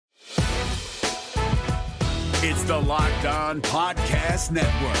It's the Locked On Podcast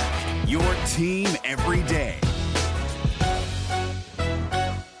Network, your team every day.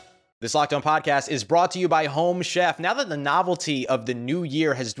 This Locked On Podcast is brought to you by Home Chef. Now that the novelty of the new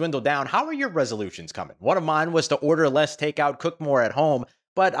year has dwindled down, how are your resolutions coming? One of mine was to order less takeout, cook more at home,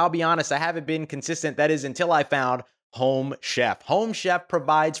 but I'll be honest, I haven't been consistent. That is until I found Home Chef. Home Chef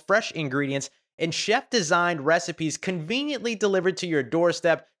provides fresh ingredients and chef-designed recipes conveniently delivered to your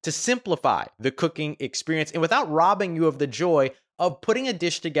doorstep to simplify the cooking experience and without robbing you of the joy of putting a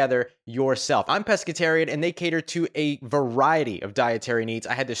dish together yourself. I'm pescatarian and they cater to a variety of dietary needs.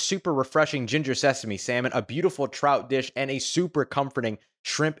 I had this super refreshing ginger sesame salmon, a beautiful trout dish, and a super comforting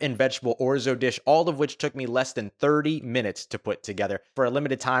shrimp and vegetable orzo dish, all of which took me less than 30 minutes to put together. For a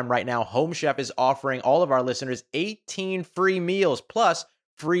limited time right now, Home Chef is offering all of our listeners 18 free meals plus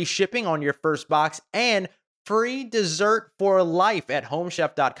free shipping on your first box and free dessert for life at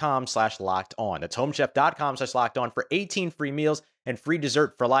homechef.com/lockedon. That's homechef.com/lockedon for 18 free meals and free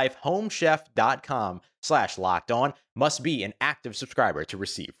dessert for life. Homechef.com/lockedon. Must be an active subscriber to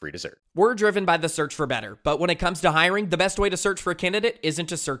receive free dessert. We're driven by the search for better, but when it comes to hiring, the best way to search for a candidate isn't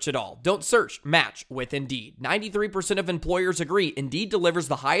to search at all. Don't search, match with Indeed. 93% of employers agree Indeed delivers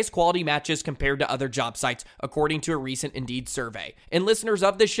the highest quality matches compared to other job sites, according to a recent Indeed survey. And listeners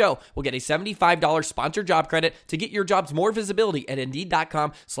of this show will get a $75 sponsored job credit to get your jobs more visibility at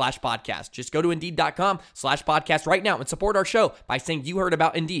Indeed.com/podcast. Just go to Indeed.com/podcast right now and support our show by saying you heard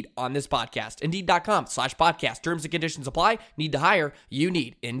about Indeed on this podcast. Indeed.com/podcast. Terms and conditions apply. Need to hire? You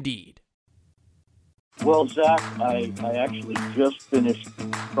need Indeed. Well, Zach, I actually just finished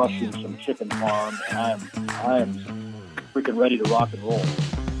crushing some chicken farm, and I am freaking ready to rock and roll.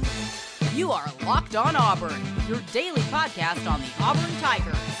 You are Locked On Auburn, your daily podcast on the Auburn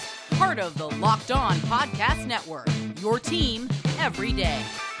Tigers. Part of the Locked On Podcast Network, your team every day.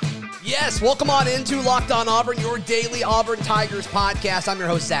 Yes, welcome on into Locked On Auburn, your daily Auburn Tigers podcast. I'm your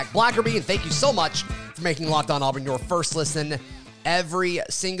host, Zach Blackerby, and thank you so much for making Locked On Auburn your first listen every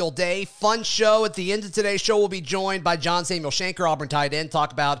single day. Fun show. At the end of today's show, we'll be joined by John Samuel Shanker, Auburn tight end,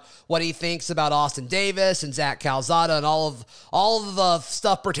 talk about what he thinks about Austin Davis and Zach Calzada and all of the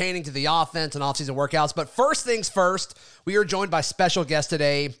stuff pertaining to the offense and offseason workouts. But first things first, we are joined by special guest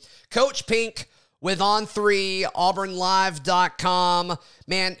today, Coach Pink with On3, AuburnLive.com.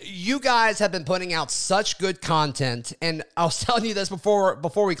 Man, you guys have been putting out such good content, and I was telling you this before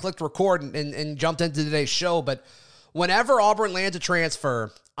we clicked record and jumped into today's show, but whenever Auburn lands a transfer,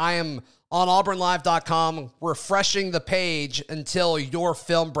 I am on AuburnLive.com refreshing the page until your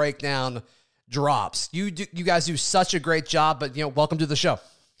film breakdown drops. You guys do such a great job, but welcome to the show.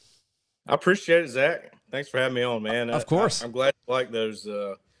 I appreciate it, Zach. Thanks for having me on, man. Of course. I'm glad you like those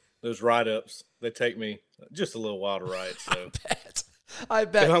write-ups. They take me just a little while to write. So I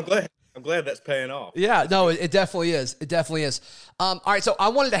bet. So I'm glad that's paying off. Yeah, no, it definitely is. It definitely is. All right, so I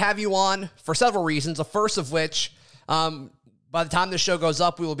wanted to have you on for several reasons. The first of which, by the time this show goes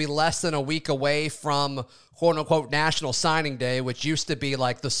up, we will be less than a week away from quote-unquote National Signing Day, which used to be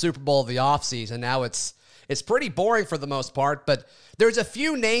like the Super Bowl of the offseason. Now it's pretty boring for the most part, but there's a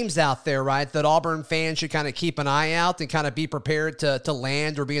few names out there, right, that Auburn fans should kind of keep an eye out and kind of be prepared to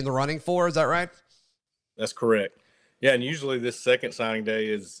land or be in the running for. Is that right? That's correct. Yeah, and usually this second signing day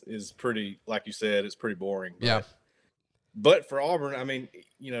is pretty, like you said, it's pretty boring. Yeah. But for Auburn, I mean,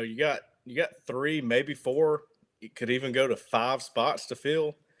 you got 3, maybe 4. It could even go to 5 spots to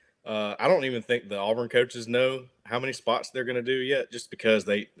fill. I don't even think the Auburn coaches know how many spots they're going to do yet, just because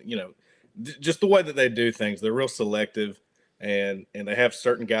they, just the way that they do things, they're real selective, and they have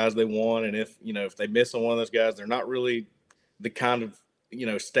certain guys they want. And if they miss on one of those guys, they're not really the kind of,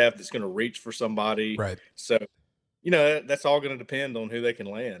 staff that's going to reach for somebody. Right. So, that's all going to depend on who they can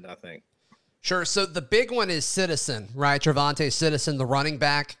land, I think. Sure. So the big one is Citizen, right? Trevante Citizen, the running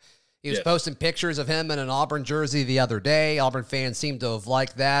back. He was posting pictures of him in an Auburn jersey the other day. Auburn fans seem to have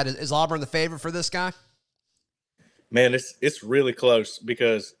liked that. Is Auburn the favorite for this guy? Man, it's really close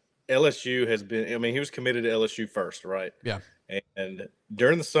because LSU has been – he was committed to LSU first, right? Yeah. And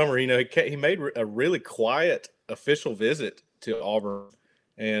during the summer, he made a really quiet official visit to Auburn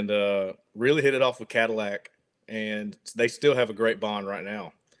and really hit it off with Cadillac, and they still have a great bond right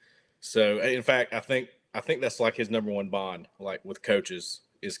now. So, in fact, I think that's like his number one bond, like with coaches,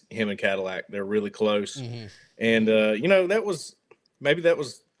 is him and Cadillac. They're really close. Mm-hmm. And, that was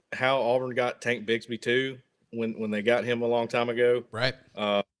how Auburn got Tank Bigsby too when they got him a long time ago. Right.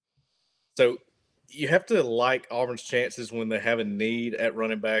 So you have to like Auburn's chances when they have a need at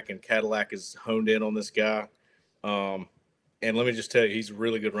running back, and Cadillac is honed in on this guy. And let me just tell you, he's a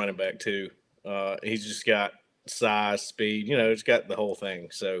really good running back too. He's just got size, speed. It's got the whole thing.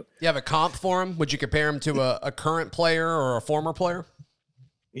 So You have a comp for him? Would you compare him to a current player or a former player?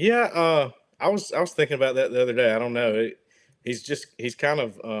 yeah, I was thinking about that the other day. I don't know. He's kind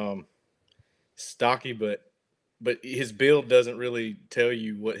of stocky, but his build doesn't really tell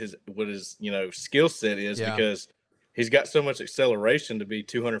you what his skill set is because he's got so much acceleration to be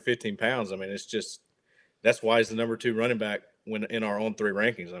 215 pounds. I mean, that's why he's the number 2 running back when in our on 3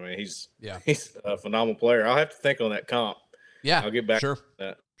 rankings. I mean, he's a phenomenal player. I'll have to think on that comp. Yeah, I'll get back sure. to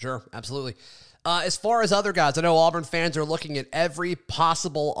that. Sure, absolutely. As far as other guys, I know Auburn fans are looking at every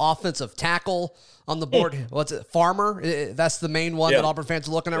possible offensive tackle on the board. What's it, Farmer? That's the main one that Auburn fans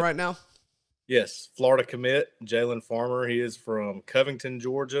are looking at right now? Yes, Florida commit, Jalen Farmer. He is from Covington,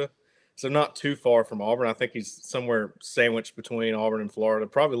 Georgia, so not too far from Auburn. I think he's somewhere sandwiched between Auburn and Florida,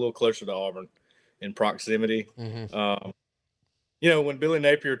 probably a little closer to Auburn in proximity. Mm-hmm. When Billy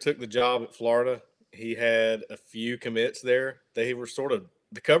Napier took the job at Florida, he had a few commits there. They were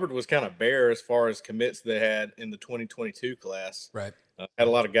the cupboard was kind of bare as far as commits they had in the 2022 class. Right. Had a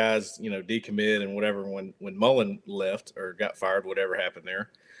lot of guys, decommit and whatever when Mullen left or got fired, whatever happened there.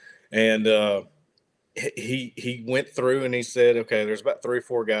 And he went through and he said, okay, there's about 3 or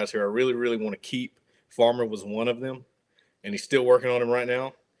 4 guys here I really, really want to keep. Farmer was one of them, and he's still working on him right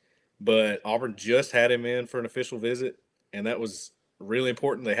now. But Auburn just had him in for an official visit, and that was really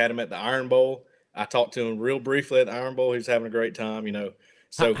important. They had him at the Iron Bowl. I talked to him real briefly at the Iron Bowl. He was having a great time,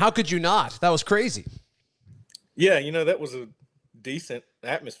 So how could you not? That was crazy. Yeah, that was a decent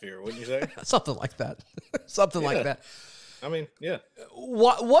atmosphere, wouldn't you say? Something like that. Something like that. I mean, yeah.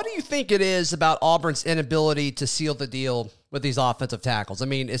 What do you think it is about Auburn's inability to seal the deal with these offensive tackles? I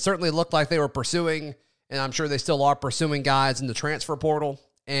mean, it certainly looked like they were pursuing, and I'm sure they still are pursuing guys in the transfer portal.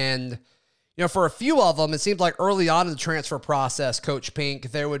 And, for a few of them, it seemed like early on in the transfer process, Coach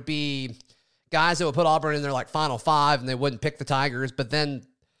Pink, there would be guys that would put Auburn in their final 5 and they wouldn't pick the Tigers. But then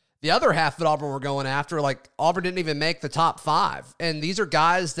the other half that Auburn were going after, Auburn didn't even make the top 5. And these are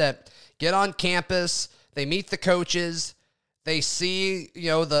guys that get on campus, they meet the coaches, they see,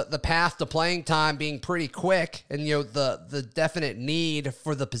 the path to playing time being pretty quick and, the definite need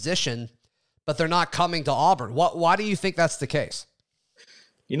for the position, but they're not coming to Auburn. Why do you think that's the case?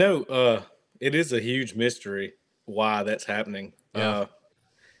 It is a huge mystery why that's happening. Yeah.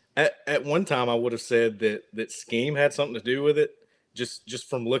 At one time, I would have said that scheme had something to do with it. Just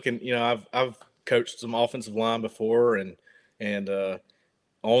from looking, I've coached some offensive line before and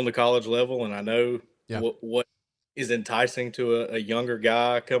on the college level, and I know what is enticing to a younger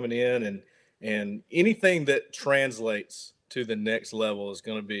guy coming in, and anything that translates to the next level is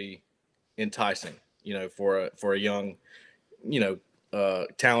going to be enticing, for a young,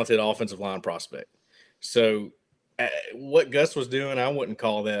 talented offensive line prospect. So what Gus was doing, I wouldn't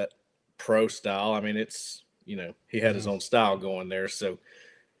call that pro style. I mean, it's, he had his own style going there. So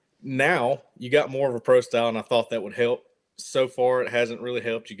now you got more of a pro style, and I thought that would help. So far, it hasn't really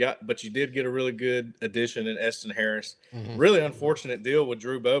helped. But you did get a really good addition in Eston Harris. Mm-hmm. Really unfortunate deal with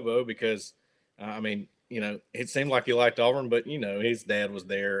Drew Bobo because, it seemed like he liked Auburn, but, his dad was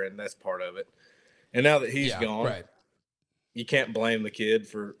there, and that's part of it. And now that he's gone, right, you can't blame the kid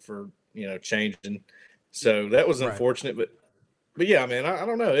for changing. So that was unfortunate, but yeah, man, I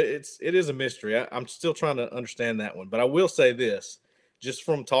don't know. It is a mystery. I'm still trying to understand that one. But I will say this, just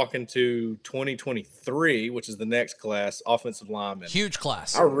from talking to 2023, which is the next class, offensive lineman. Huge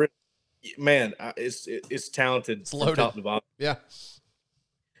class. It's talented. It's loaded. From top to bottom. Yeah.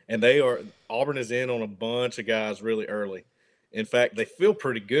 And Auburn is in on a bunch of guys really early. In fact, they feel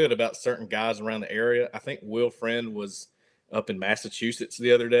pretty good about certain guys around the area. I think Will Friend was up in Massachusetts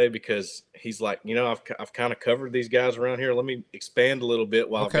the other day because he's like, I've kind of covered these guys around here. Let me expand a little bit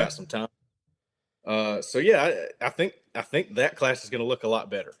while I've got some time. So yeah, I think that class is going to look a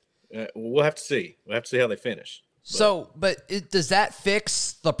lot better. We'll have to see. We'll have to see how they finish. But does that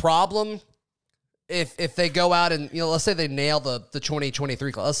fix the problem? If they go out and, let's say they nail the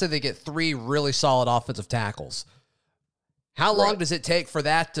 2023 class, let's say they get 3 really solid offensive tackles. How long does it take for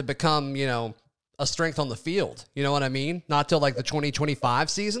that to become, a strength on the field? You know what I mean? Not till the 2025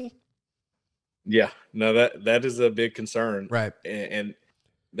 season? Yeah, no, that is a big concern. Right. And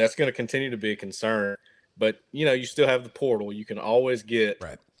that's going to continue to be a concern. But, you still have the portal. You can always get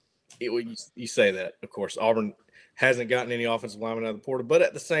you say that, of course. Auburn hasn't gotten any offensive linemen out of the portal. But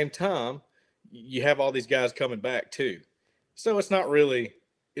at the same time, you have all these guys coming back too. So it doesn't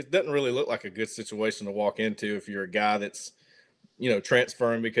really look like a good situation to walk into if you're a guy that's,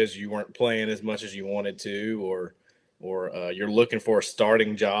 transferring because you weren't playing as much as you wanted to, or you're looking for a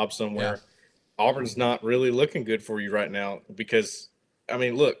starting job somewhere. Yeah. Auburn's not really looking good for you right now because,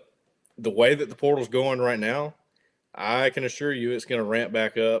 look, the way that the portal's going right now, I can assure you it's going to ramp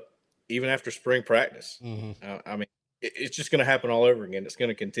back up even after spring practice. I mean, it's just going to happen all over again. It's going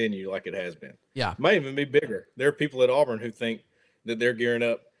to continue like it has been. Yeah. It might even be bigger. There are people at Auburn who think that they're gearing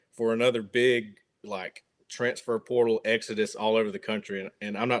up for another big, like, transfer portal exodus all over the country.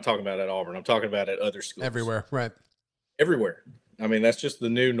 And I'm not talking about at Auburn. I'm talking about at other schools. Everywhere, right. Everywhere. I mean, that's just the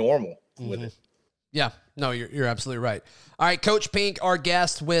new normal with it. Yeah, no, you're absolutely right. All right, Coach Pink, our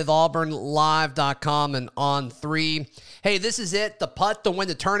guest with AuburnLive.com and On3. Hey, this is it. The putt to win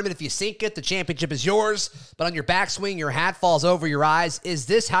the tournament. If you sink it, the championship is yours. But on your backswing, your hat falls over your eyes. Is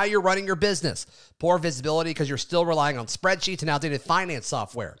this how you're running your business? Poor visibility because you're still relying on spreadsheets and outdated finance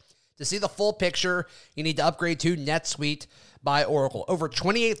software. To see the full picture, you need to upgrade to NetSuite by Oracle. Over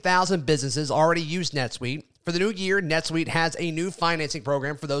 28,000 businesses already use NetSuite. For the new year, NetSuite has a new financing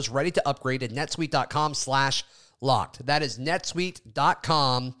program for those ready to upgrade at netsuite.com/locked. That is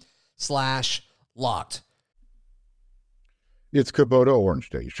netsuite.com/locked. It's Kubota Orange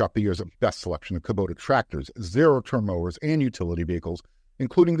Day. Shop the year's best selection of Kubota tractors, zero-turn mowers, and utility vehicles,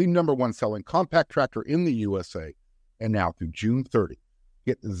 including the #1 selling compact tractor in the USA. And now through June 30,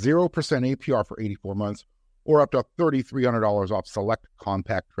 get 0% APR for 84 months or up to $3,300 off select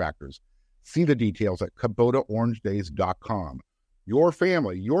compact tractors. See the details at KubotaOrangeDays.com. Your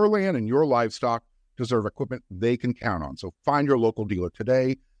family, your land, and your livestock deserve equipment they can count on. So find your local dealer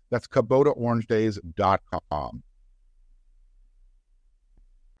today. That's KubotaOrangeDays.com.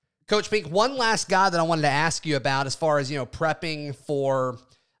 Coach Pink, one last guy that I wanted to ask you about as far as, prepping for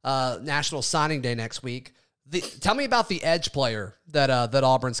National Signing Day next week. Tell me about the edge player that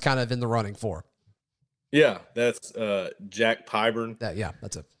Auburn's kind of in the running for. Yeah, that's Jack Pyburn.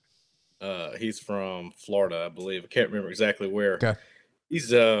 That's it. He's from Florida, I believe. I can't remember exactly where. Okay.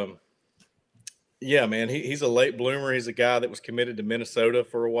 He's man, he's a late bloomer. He's a guy that was committed to Minnesota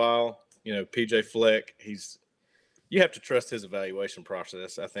for a while. PJ Fleck. You have to trust his evaluation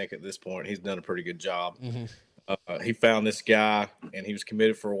process. I think at this point he's done a pretty good job. He found this guy and he was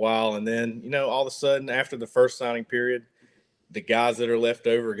committed for a while, and then all of a sudden after the first signing period, the guys that are left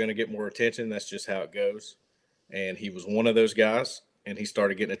over are going to get more attention. That's just how it goes. And he was one of those guys. And he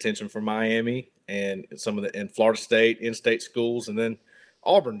started getting attention from Miami and in Florida State, in-state schools, and then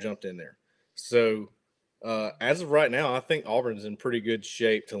Auburn jumped in there. So as of right now, I think Auburn's in pretty good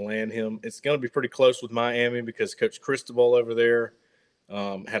shape to land him. It's going to be pretty close with Miami because Coach Cristobal over there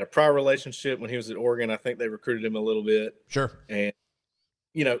had a prior relationship when he was at Oregon. I think they recruited him a little bit. Sure. And,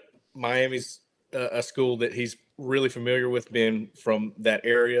 Miami's a school that he's really familiar with, being from that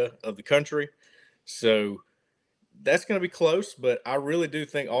area of the country. So that's going to be close, but I really do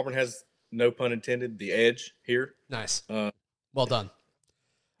think Auburn has, no pun intended, the edge here. Nice. Well done.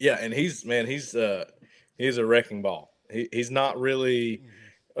 Yeah, and he's a wrecking ball. He's not really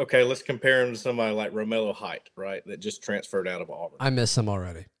okay. Let's compare him to somebody like Romello Height, right? That just transferred out of Auburn. I miss him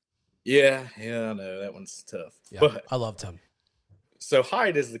already. Yeah, I know that one's tough. Yeah, but I loved him. So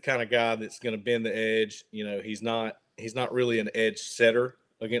Height is the kind of guy that's going to bend the edge. He's not really an edge setter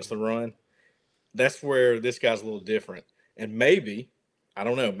against the run. That's where this guy's a little different. And maybe, I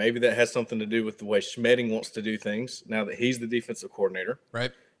don't know, maybe that has something to do with the way Schmedding wants to do things now that he's the defensive coordinator.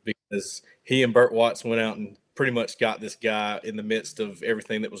 Right. Because he and Burt Watts went out and pretty much got this guy in the midst of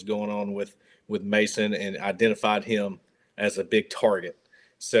everything that was going on with Mason and identified him as a big target.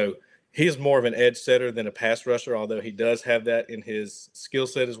 So he's more of an edge setter than a pass rusher, although he does have that in his skill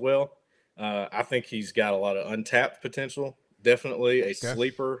set as well. I think he's got a lot of untapped potential, definitely a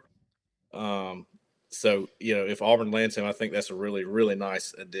sleeper. So, if Auburn lands him, I think that's a really, really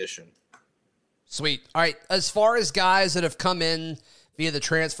nice addition. Sweet. All right. As far as guys that have come in via the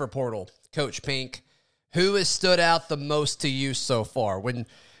transfer portal, Coach Pink, who has stood out the most to you so far? When,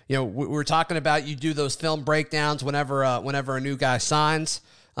 we're talking about you do those film breakdowns whenever a new guy signs.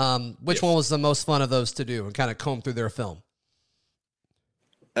 Which one was the most fun of those to do and kind of comb through their film?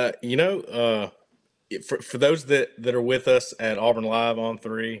 For those that are with us at Auburn Live on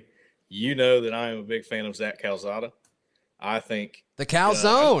 3, that I am a big fan of Zach Calzada. I think the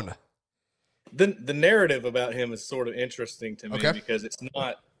Calzone. The narrative about him is sort of interesting to me because it's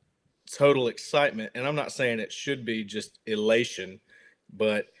not total excitement, and I'm not saying it should be just elation,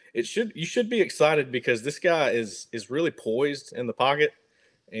 but you should be excited because this guy is really poised in the pocket,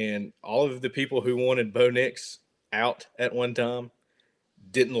 and all of the people who wanted Bo Nix out at one time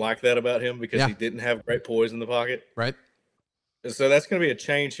didn't like that about him because he didn't have great poise in the pocket. Right. So that's going to be a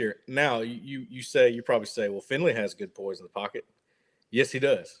change here. Now, you probably say, well, Finley has good poise in the pocket. Yes, he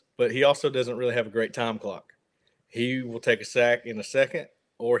does. But he also doesn't really have a great time clock. He will take a sack in a second,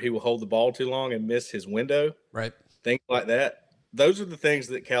 or he will hold the ball too long and miss his window. Right. Things like that. those are the things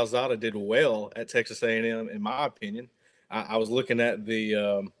that Calzada did well at Texas A&M, in my opinion. I was looking at the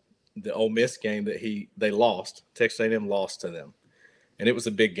Ole Miss game that they lost. Texas A&M lost to them, and it was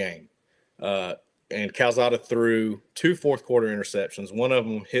a big game. And Calzada threw 2 fourth-quarter interceptions. One of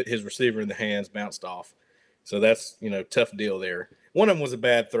them hit his receiver in the hands, bounced off. So that's, tough deal there. One of them was a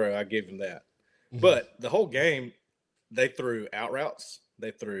bad throw. I give him that. Mm-hmm. But the whole game, they threw out routes.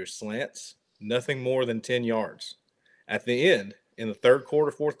 They threw slants, nothing more than 10 yards. At the end, in the third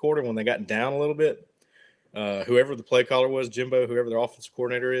quarter, fourth quarter, when they got down a little bit, whoever the play caller was, Jimbo, whoever their offensive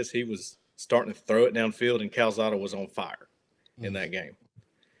coordinator is, he was starting to throw it downfield, and Calzada was on fire in that game.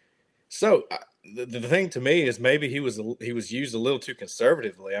 So the thing to me is maybe he was used a little too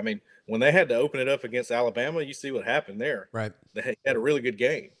conservatively. I mean, when they had to open it up against Alabama, you see what happened there. Right. They had a really good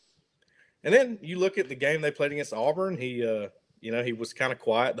game. And then you look at the game they played against Auburn. He was kind of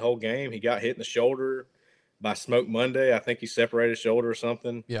quiet the whole game. He got hit in the shoulder by Smoke Monday. I think he separated his shoulder or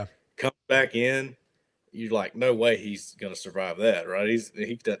something. Yeah. Comes back in. You're like, no way he's going to survive that, right? He's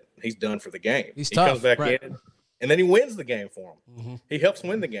done for the game. He comes back in, and then he wins the game for him. Mm-hmm. He helps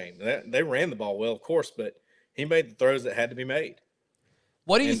win the game. They ran the ball well, of course, but he made the throws that had to be made.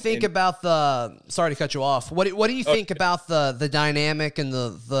 What do you think about the – sorry to cut you off. What do you think about the dynamic and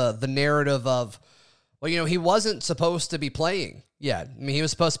the narrative of, well, he wasn't supposed to be playing yet. I mean, he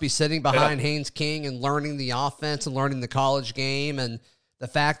was supposed to be sitting behind Haynes King and learning the offense and learning the college game, and the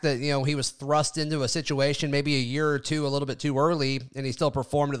fact that, he was thrust into a situation maybe a year or two a little bit too early and he still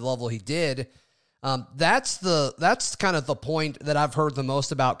performed at the level he did. That's kind of the point that I've heard the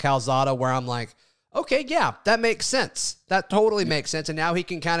most about Calzada, where I'm like, okay, yeah, that makes sense. That totally makes sense. And now he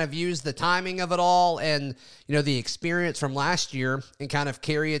can kind of use the timing of it all and, the experience from last year and kind of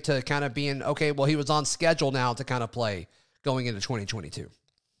carry it to kind of being, okay, well, he was on schedule now to kind of play going into 2022.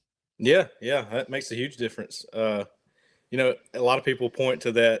 Yeah, that makes a huge difference. A lot of people point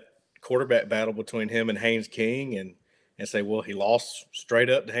to that quarterback battle between him and Haynes King and say, well, he lost straight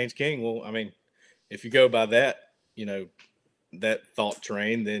up to Haynes King. Well, I mean, if you go by that, that thought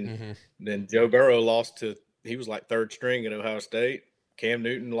train, then Joe Burrow he was like third string at Ohio State. Cam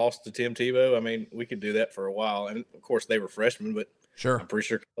Newton lost to Tim Tebow. I mean, we could do that for a while. And of course they were freshmen, but sure, I'm pretty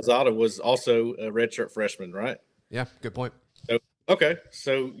sure Calzada was also a redshirt freshman, right? Yeah, good point. So, okay.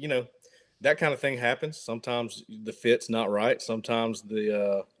 So, that kind of thing happens. Sometimes the fit's not right. Sometimes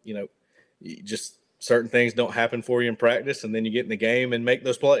just certain things don't happen for you in practice, and then you get in the game and make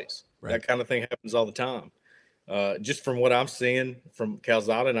those plays. Right. That kind of thing happens all the time. Just from what I'm seeing from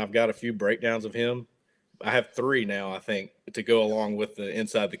Calzada, and I've got a few breakdowns of him. I have 3 now, I think, to go along with the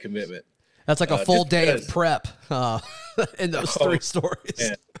inside the commitment. That's like a full day of prep in those 3 stories.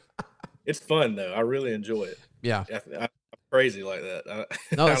 Man. It's fun, though. I really enjoy it. Yeah. I'm crazy like that.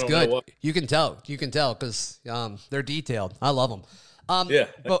 No, it's good. You can tell because they're detailed. I love them. Yeah.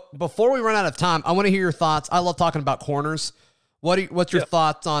 But before we run out of time, I want to hear your thoughts. I love talking about corners. What's your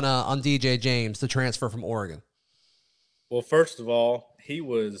thoughts on DJ James, the transfer from Oregon? Well, first of all, he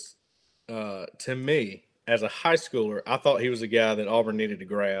was, to me, as a high schooler, I thought he was a guy that Auburn needed to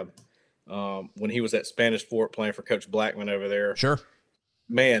grab when he was at Spanish Fort playing for Coach Blackman over there. Sure.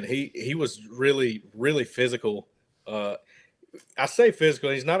 Man, he was really, really physical. I say physical.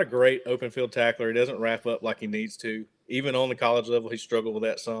 He's not a great open field tackler. He doesn't wrap up like he needs to. Even on the college level, he struggled with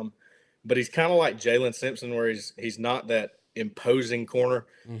that some. But he's kind of like Jalen Simpson, where he's not that imposing corner,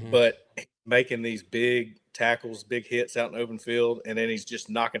 but making these big tackles, big hits out in the open field, and then he's just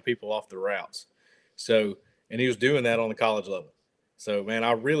knocking people off the routes. So, and he was doing that on the college level. So, man,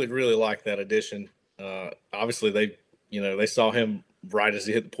 I really, really like that addition. Obviously, they saw him right as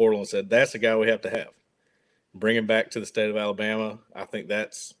he hit the portal and said, that's the guy we have to have. Bring him back to the state of Alabama. I think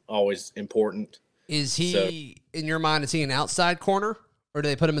that's always important. Is he, in your mind, is he an outside corner, or do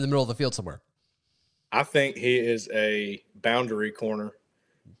they put him in the middle of the field somewhere? I think he is a boundary corner.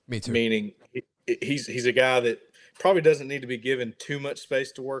 Me too. Meaning he's a guy that probably doesn't need to be given too much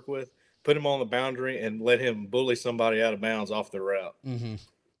space to work with. Put him on the boundary and let him bully somebody out of bounds off the route,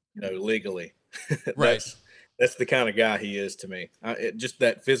 legally. Right. That's the kind of guy he is to me. Just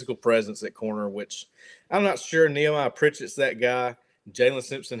that physical presence at corner, which I'm not sure Nehemiah Pritchett's that guy. Jalen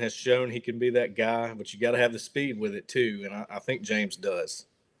Simpson has shown he can be that guy, but you got to have the speed with it too, and I think James does.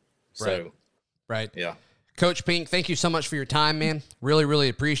 So, right. Yeah. Coach Pink, thank you so much for your time, man. Really, really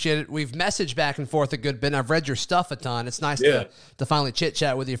appreciate it. We've messaged back and forth a good bit. I've read your stuff a ton. It's nice to finally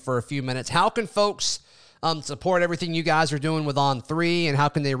chit-chat with you for a few minutes. How can folks support everything you guys are doing with On3, and how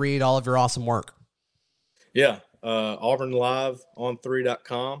can they read all of your awesome work? Yeah, Auburn Live on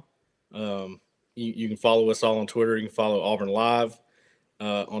 3.com. You can follow us all on Twitter. You can follow Auburn Live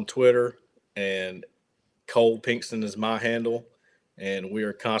on Twitter, and Cole Pinkston is my handle. and we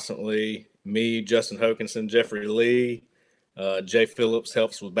are constantly, me, Justin Hokinson, Jeffrey Lee, Jay Phillips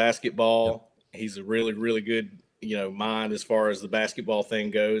helps with basketball. Yep. He's a really, really good, mind as far as the basketball thing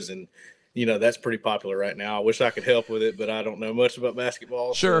goes. And, that's pretty popular right now. I wish I could help with it, but I don't know much about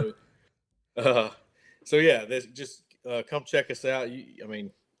basketball. Sure. So yeah, just come check us out.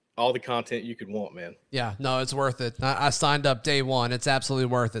 All the content you could want, man. Yeah, no, it's worth it. I signed up day one. It's absolutely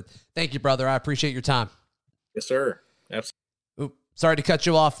worth it. Thank you, brother. I appreciate your time. Yes, sir. Absolutely. Oop, sorry to cut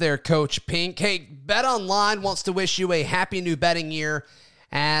you off there, Coach Pink. Hey, BetOnline wants to wish you a happy new betting year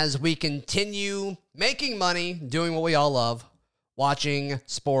as we continue making money, doing what we all love, watching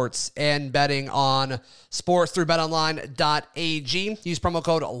sports and betting on sports through betonline.ag. Use promo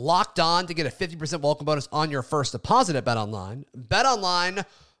code LOCKEDON to get a 50% welcome bonus on your first deposit at BetOnline. BetOnline,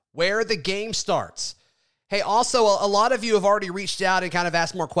 where the game starts. Hey, also, a lot of you have already reached out and kind of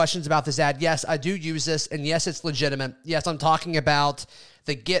asked more questions about this ad. Yes, I do use this, and yes, it's legitimate. Yes, I'm talking about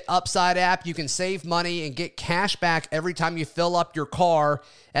the Get Upside app. You can save money and get cash back every time you fill up your car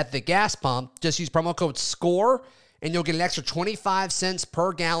at the gas pump. Just use promo code SCORE, and you'll get an extra 25 cents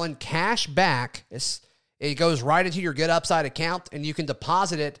per gallon cash back. It goes right into your Get Upside account, and you can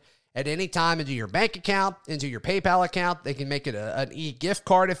deposit it at any time into your bank account, into your PayPal account. They can make it an e-gift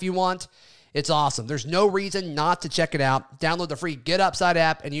card if you want. It's awesome. There's no reason not to check it out. Download the free Get Upside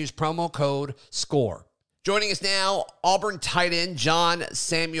app and use promo code SCORE. Joining us now, Auburn tight end John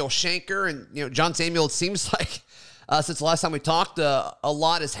Samuel Shanker. And, John Samuel, it seems like since the last time we talked, a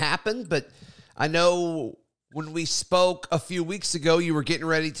lot has happened. But I know when we spoke a few weeks ago, you were getting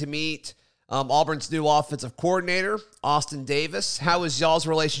ready to meet Auburn's new offensive coordinator, Austin Davis. How has y'all's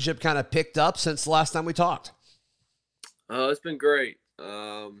relationship kind of picked up since the last time we talked? It's been great.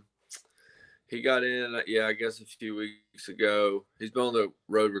 He got in, I guess a few weeks ago. He's been on the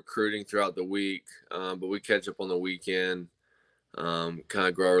road recruiting throughout the week, but we catch up on the weekend, kind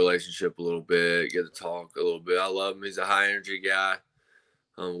of grow our relationship a little bit, get to talk a little bit. I love him. He's a high-energy guy,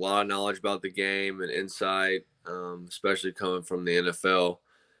 a lot of knowledge about the game and insight, especially coming from the NFL.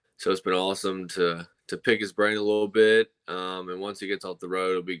 So it's been awesome to pick his brain a little bit, and once he gets off the road,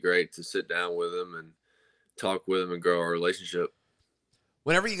 it'll be great to sit down with him and talk with him and grow our relationship.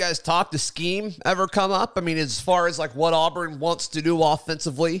 Whenever you guys talk, the scheme ever come up? I mean, as far as like what Auburn wants to do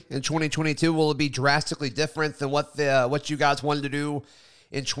offensively in 2022, will it be drastically different than what you guys wanted to do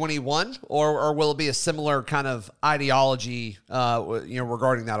in 21, or will it be a similar kind of ideology,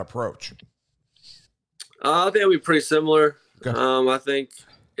 regarding that approach? I think it'll be pretty similar. Okay. I think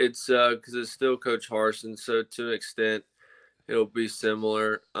it's because it's still Coach Harsin, so to an extent, it'll be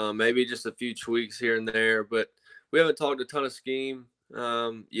similar. Maybe just a few tweaks here and there, but we haven't talked a ton of scheme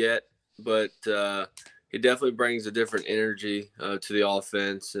yet, but he definitely brings a different energy to the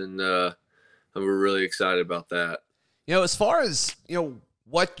offense, and we're really excited about that. As far as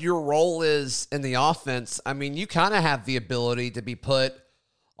what your role is in the offense, I mean, you kind of have the ability to be put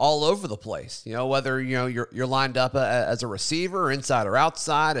all over the place. Whether you're lined up as a receiver, inside or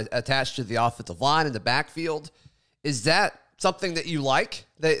outside, attached to the offensive line in the backfield. Is that something that you like,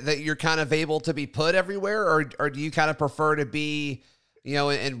 that you're kind of able to be put everywhere, or do you kind of prefer to be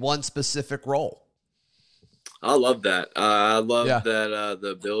in one specific role? I love that. I love that the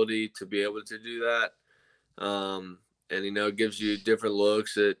ability to be able to do that. And, it gives you different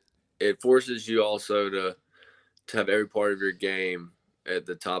looks. It forces you also to have every part of your game at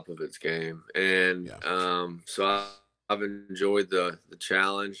the top of its game. And so I've enjoyed the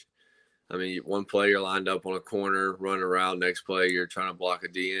challenge. I mean, one play you're lined up on a corner, running around. Next play you're trying to block a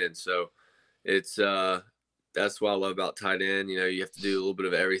DN. So it's that's what I love about tight end. You have to do a little bit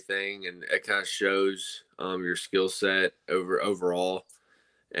of everything, and it kind of shows your skill set overall.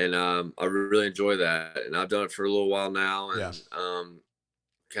 And I really enjoy that. And I've done it for a little while now, and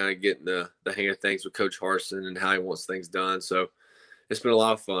kind of getting the hang of things with Coach Harsin and how he wants things done. So it's been a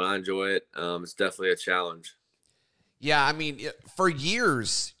lot of fun. I enjoy it. It's definitely a challenge. Yeah, I mean, for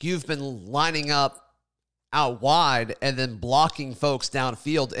years, you've been lining up out wide and then blocking folks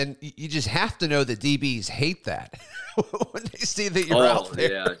downfield, and you just have to know that DBs hate that when they see that you're out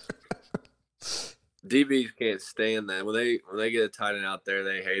there. Yeah. DBs can't stand that. When they get a tight end out there,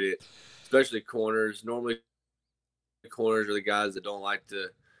 they hate it, especially corners. Normally, corners are the guys that don't like to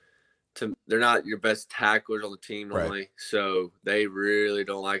they're not your best tacklers on the team normally. Right. So they really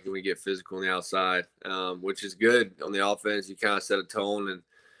don't like it when you get physical on the outside, which is good on the offense. You kind of set a tone, and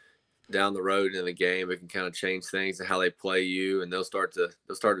down the road in the game, it can kind of change things and how they play you, and they'll start to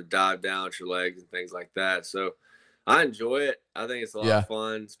dive down at your legs and things like that. So I enjoy it. I think it's a lot of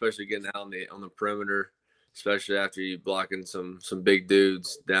fun, especially getting out on the perimeter, especially after you blocking some big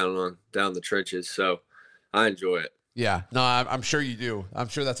dudes down the trenches. So I enjoy it. Yeah, no, I'm sure you do. I'm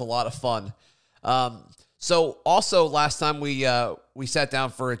sure that's a lot of fun. So also last time we sat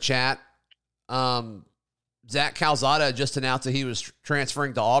down for a chat, Zach Calzada just announced that he was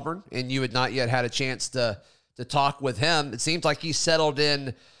transferring to Auburn, and you had not yet had a chance to talk with him. It seems like he settled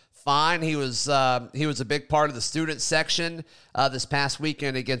in fine. He was a big part of the student section this past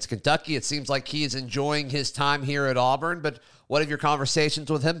weekend against Kentucky. It seems like he is enjoying his time here at Auburn. But what have your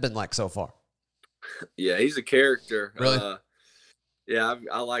conversations with him been like so far? Yeah, he's a character. Really? Yeah,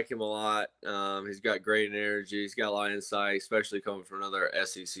 I like him a lot. He's got great energy. He's got a lot of insight, especially coming from another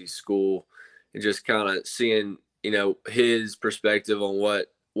SEC school, and just kind of seeing, his perspective on what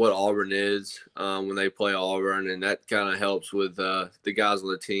Auburn is when they play Auburn, and that kind of helps with the guys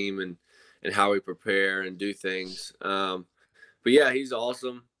on the team and how we prepare and do things. But yeah, he's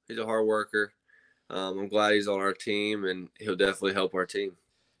awesome. He's a hard worker. I'm glad he's on our team, and he'll definitely help our team.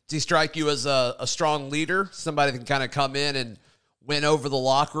 Does he strike you as a strong leader, somebody that can kind of come in and win over the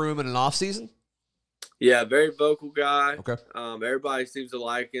locker room in an off season? Yeah, very vocal guy. Okay. Everybody seems to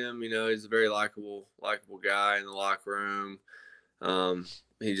like him. He's a very likable guy in the locker room.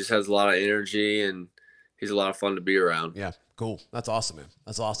 He just has a lot of energy, and he's a lot of fun to be around. Yeah, cool. That's awesome, man.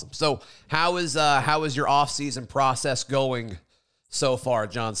 That's awesome. So how is your off-season process going so far,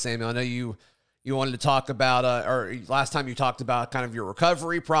 John Samuel? I know you wanted to talk about, or last time you talked about kind of your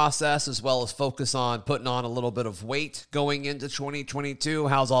recovery process as well as focus on putting on a little bit of weight going into 2022.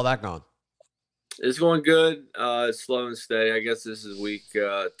 How's all that going? It's going good. It's slow and steady. I guess this is week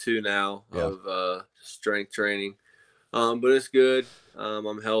 2 now of strength training. But it's good.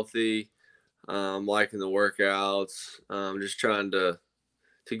 I'm healthy. I'm liking the workouts. Just trying to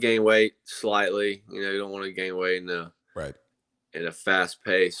gain weight slightly. You don't want to gain weight in a fast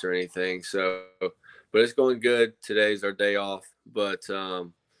pace or anything. So, but it's going good. Today's our day off, but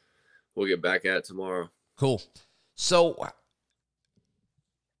we'll get back at it tomorrow. Cool. So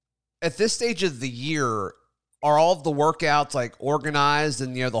at this stage of the year, are all of the workouts like organized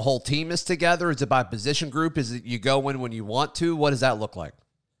and the whole team is together? Is it by position group? Is it you go in when you want to? What does that look like?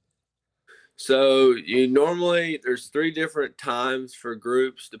 So there's 3 different times for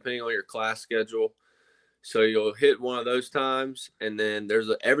groups depending on your class schedule. So you'll hit one of those times, and then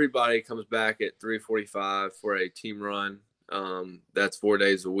everybody comes back at 3:45 for a team run. That's 4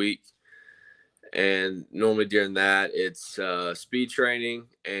 days a week. And normally during that, it's speed training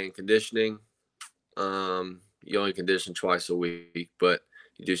and conditioning. You only condition twice a week, but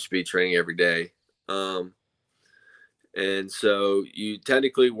you do speed training every day. And so you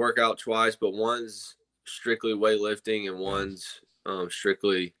technically work out twice, but one's strictly weightlifting and one's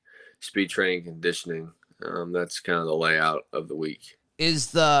strictly speed training conditioning. That's kind of the layout of the week.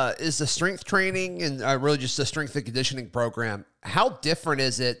 Is the strength training and really just the strength and conditioning program, how different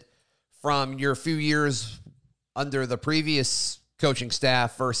is it from your few years under the previous coaching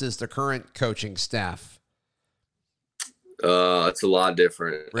staff versus the current coaching staff? It's a lot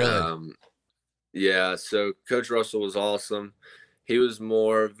different. Really? Yeah. So Coach Russell was awesome. He was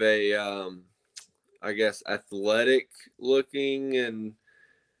more of a, I guess, athletic looking, and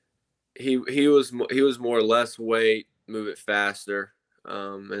he was more or less weight, move it faster.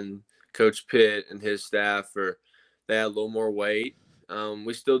 And Coach Pitt and his staff they had a little more weight.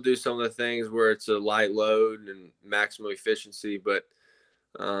 We still do some of the things where it's a light load and maximum efficiency, but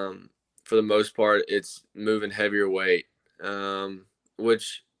for the most part, it's moving heavier weight,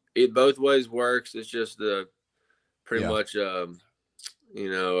 which it both ways works. It's just pretty much a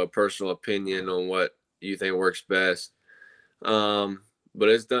personal opinion on what you think works best. But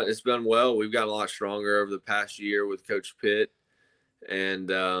it's done well. We've gotten a lot stronger over the past year with Coach Pitt, and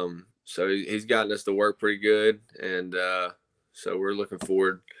so he's gotten us to work pretty good, and so we're looking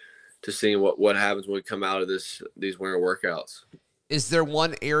forward to seeing what happens when we come out of these winter workouts. Is there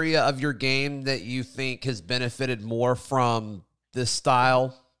one area of your game that you think has benefited more from this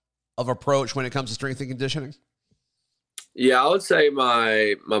style of approach when it comes to strength and conditioning? Yeah, I would say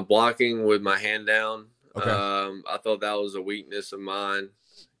my blocking with my hand down. Okay. I thought that was a weakness of mine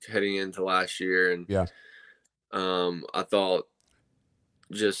heading into last year, and I thought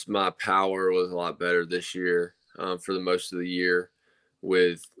just my power was a lot better this year for the most of the year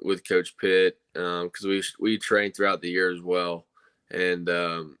with Coach Pitt, because we trained throughout the year as well, and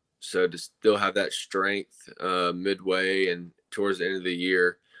so to still have that strength midway and towards the end of the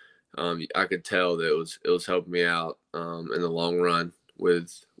year, I could tell that it was helping me out in the long run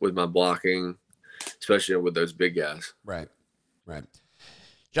with my blocking, especially with those big guys. Right.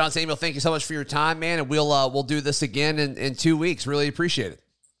 John Samuel, thank you so much for your time, man, and we'll do this again in 2 weeks. Really appreciate it.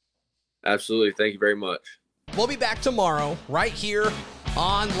 Absolutely. Thank you very much. We'll be back tomorrow right here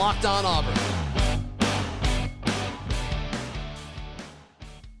on Locked On Auburn.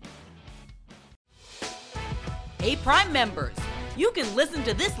 Hey, Prime members, you can listen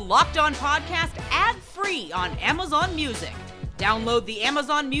to this Locked On podcast ad-free on Amazon Music. Download the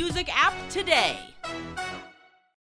Amazon Music app today.